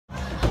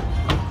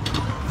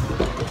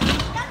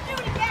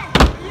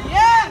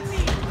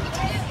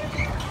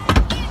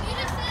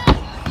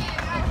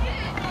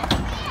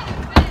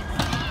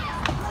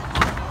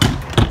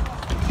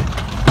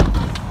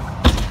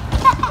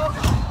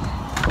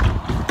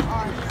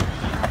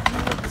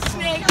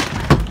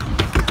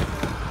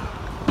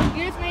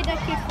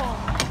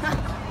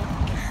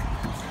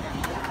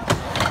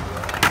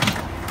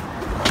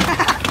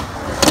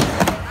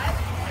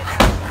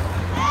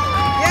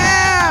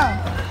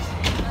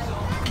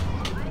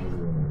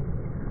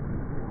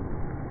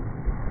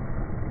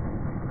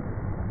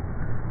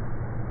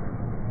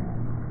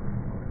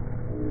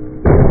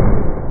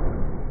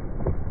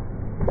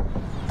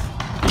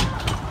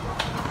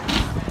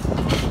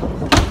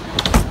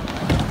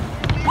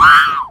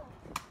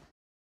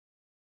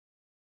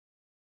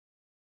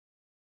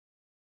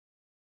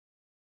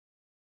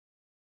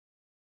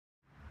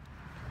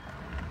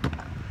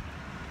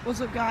What's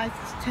up, guys?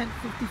 It's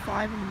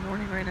 10:55 in the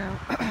morning right now.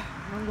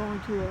 I'm going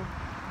to a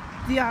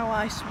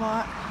DIY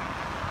spot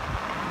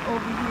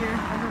over here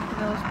over in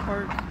Pinellas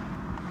Park.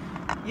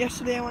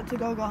 Yesterday I went to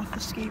Golgotha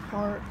skate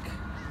park,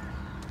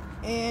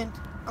 and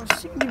I'm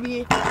soon to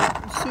be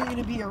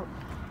a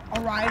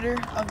rider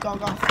of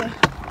Golgotha.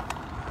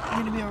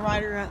 I'm going to be a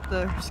rider at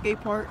the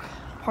skate park,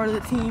 part of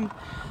the team.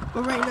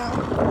 But right now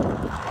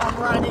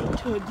I'm riding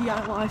to a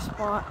DIY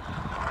spot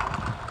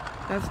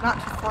that's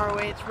not too far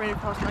away. It's right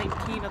across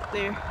 19 up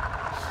there.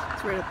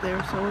 It's right up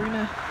there.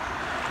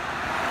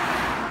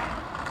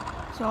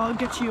 So I'll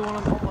get you when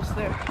I'm almost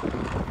there.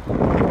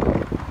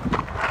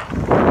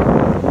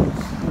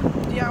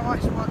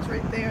 DIY spot's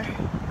right there.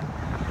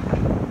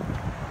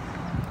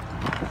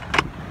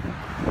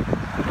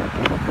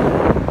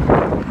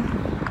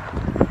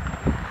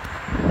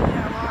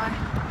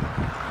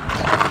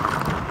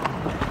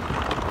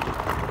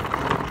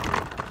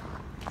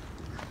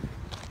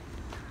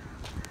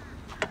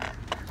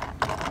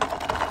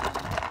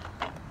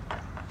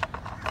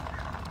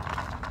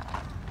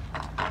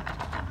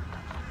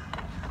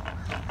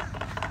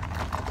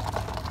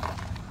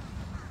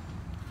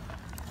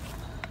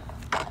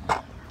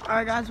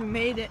 Alright guys, we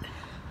made it.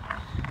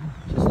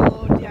 Just a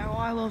little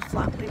DIY, a little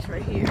flat place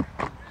right here.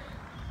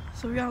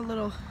 So we got a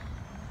little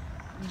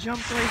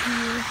jump right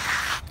here,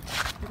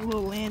 like a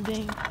little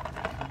landing,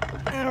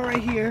 and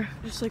right here,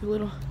 just like a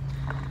little,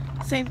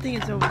 same thing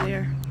as over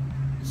there.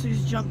 So you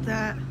just jump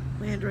that,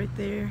 land right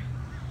there,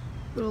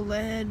 little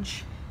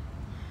ledge,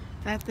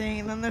 that thing,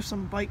 and then there's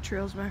some bike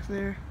trails back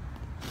there.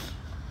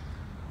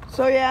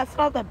 So yeah, it's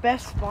not the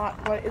best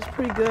spot, but it's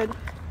pretty good.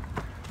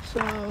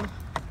 So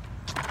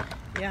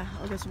yeah,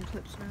 I'll get some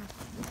clips now.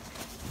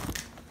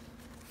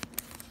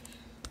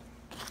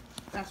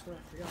 That's what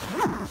I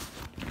forgot.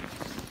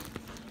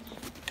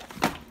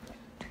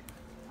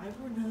 I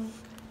don't know.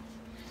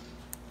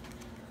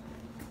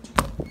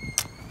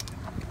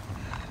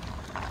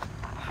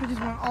 I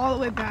just went all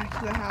the way back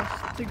to the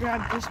house to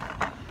grab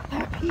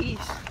that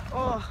piece.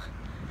 Oh,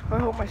 I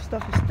hope my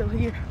stuff is still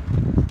here.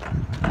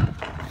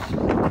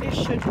 It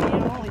should be.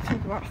 It only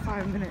took about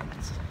 5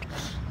 minutes.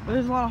 But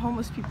there's a lot of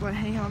homeless people that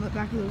hang out in the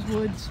back of those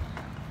woods.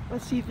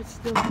 Let's see if it's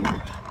still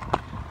here.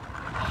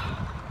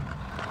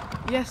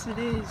 Yes, it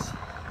is.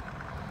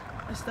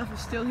 My stuff is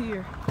still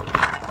here.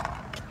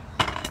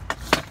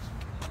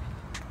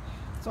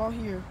 It's all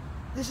here.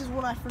 This is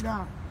what I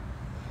forgot.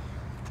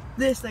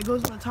 This that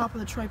goes on the top of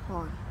the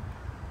tripod.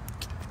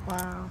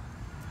 Wow.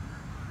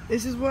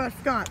 This is what I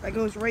forgot. That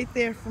goes right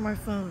there for my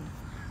phone.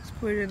 Let's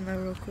put it in there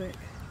real quick.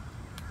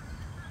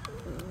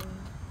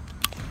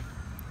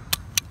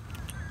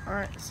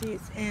 Alright, see,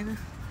 it's in.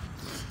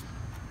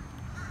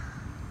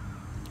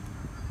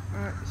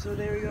 Alright, so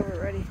there we go,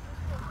 we're ready.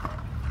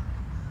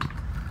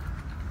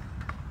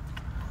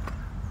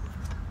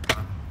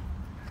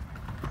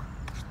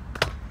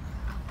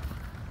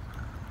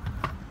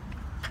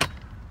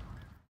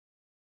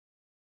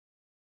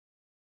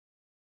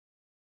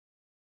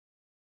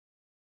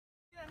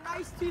 Get a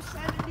nice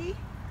 270.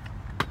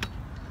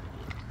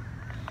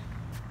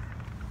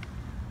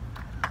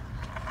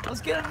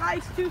 Let's get a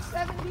nice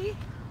 270.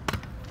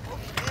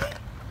 Okay.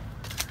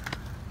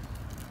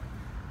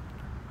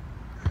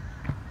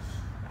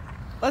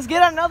 Let's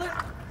get another.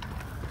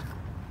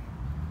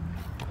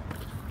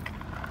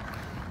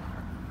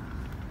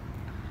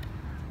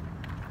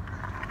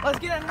 Let's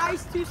get a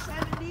nice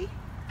 270.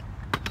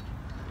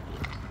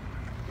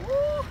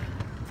 Woo.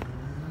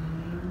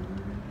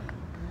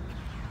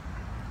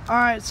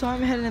 Alright, so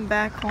I'm heading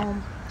back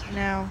home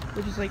now,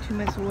 which is like 2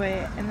 minutes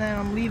away, and then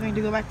I'm leaving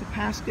to go back to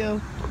Pasco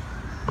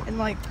in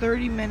like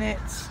 30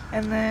 minutes,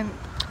 and then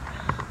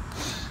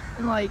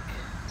in like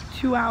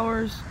 2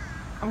 hours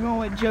I'm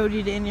going with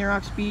Jody to Indian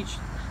Rocks Beach.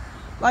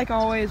 Like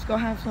always, go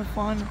have some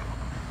fun.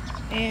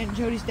 And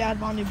Jody's dad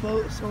bought a new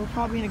boat, so we're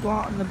probably gonna go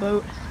out on the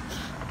boat.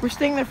 We're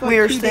staying there for like 2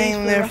 days. We are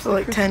staying there for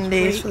like 10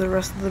 days for the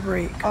rest of the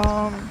break.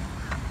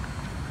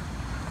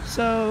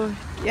 So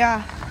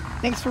yeah,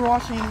 thanks for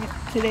watching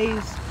today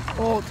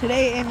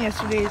and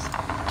yesterday's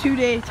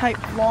 2-day type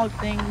vlog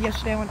thing.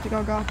 Yesterday I went to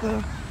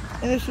Golgotha,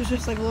 and this was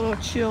just like a little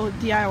chill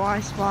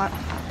DIY spot.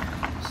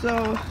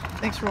 So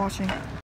thanks for watching.